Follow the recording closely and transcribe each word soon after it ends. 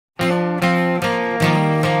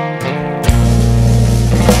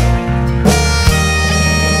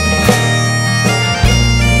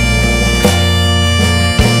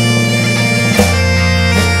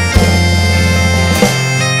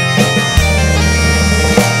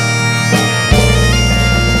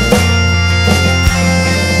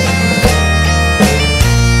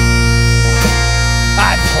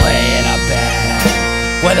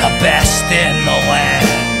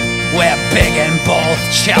big in both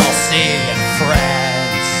Chelsea and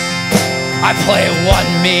France. I play one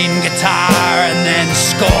mean guitar and then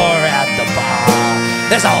score at the bar.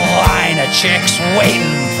 There's a line of chicks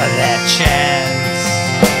waiting for their chance.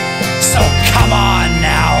 So come on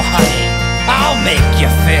now, honey, I'll make you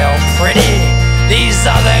feel pretty. These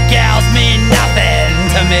other gals mean nothing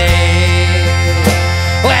to me.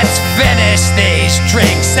 Let's finish these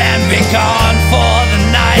drinks and be gone for the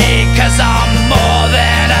night, 'cause I'm more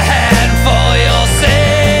than a handful, you'll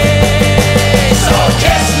see. So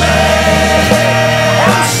kiss me,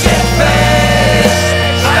 I'm shit-faced,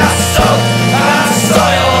 I'm soaked, I'm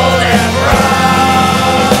soiled and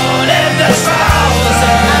brown in the trousers.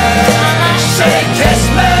 She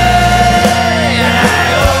kissed me and I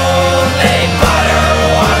only bought her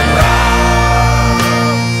one round.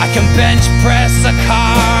 I can bench press a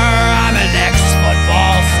car, I'm an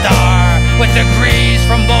ex-football star with degrees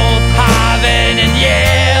from both Harvard and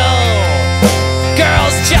Yale.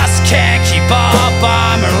 Girls just can't keep up,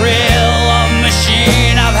 I'm a real love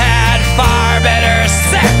machine. I've had far better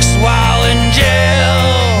sex while in jail.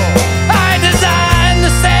 I designed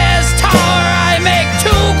the Sears Tower, I make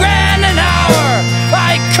 $2,000 an hour.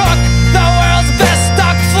 I cook the world's best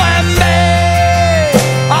duck flambe.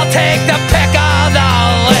 I'll take the pick of the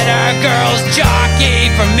litter, girls jockey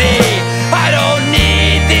for me. I don't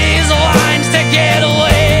need these lines to get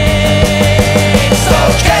laid. So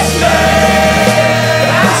kiss me,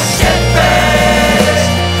 I'm shit-faced,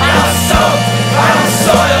 I'm soaked, I'm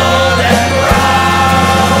soiled and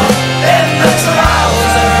brown in the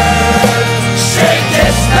trousers. She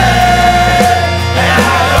kissed me and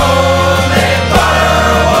I only bought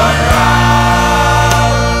her one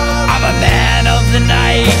round. I'm a man of the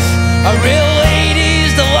night, a real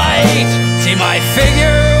lady's delight. See, my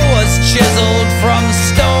figure was chiseled from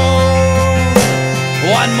stone.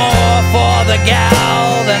 One more for the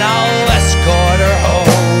gal, then I'll escort her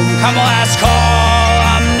home. Come last call,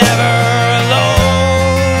 I'm never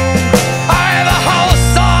alone. I have a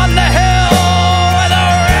house on the hill with a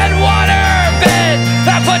red water bed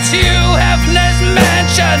that puts you Hefner's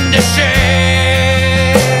mansion to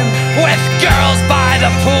shame. With girls by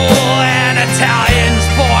the pool and Italian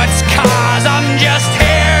sports cars, I'm just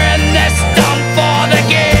here in this dump for the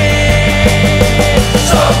game.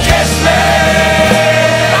 So kiss me,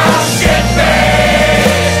 I'm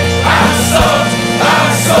shit-faced, I'm soaked,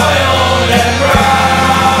 I'm soiled and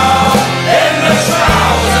brown in the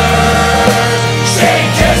trousers. She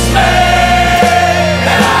kissed me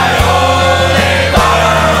and I only bought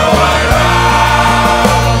her one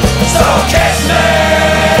round. So kiss me,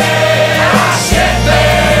 I'm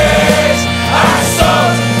shit-faced, I'm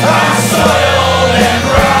soaked, I'm soiled and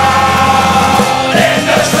brown in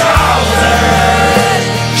the trousers.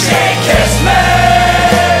 She kissed me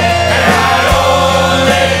and I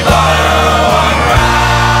only bought her one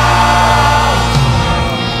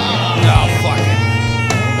round. Oh, fuck it.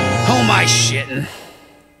 Who am I shitting?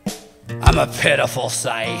 I'm a pitiful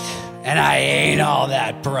sight, and I ain't all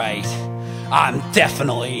that bright. I'm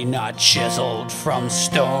definitely not chiseled from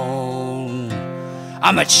stone.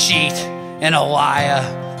 I'm a cheat and a liar,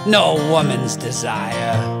 no woman's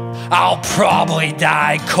desire. I'll probably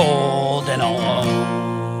die cold and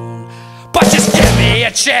alone. But just give me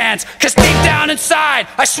a chance, 'cause deep down inside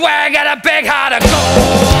I swear I got a big heart of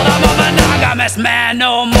gold. I'm a monogamous man,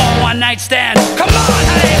 no more one night stand. Come on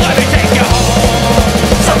honey, let me take you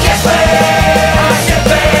home. So kiss me,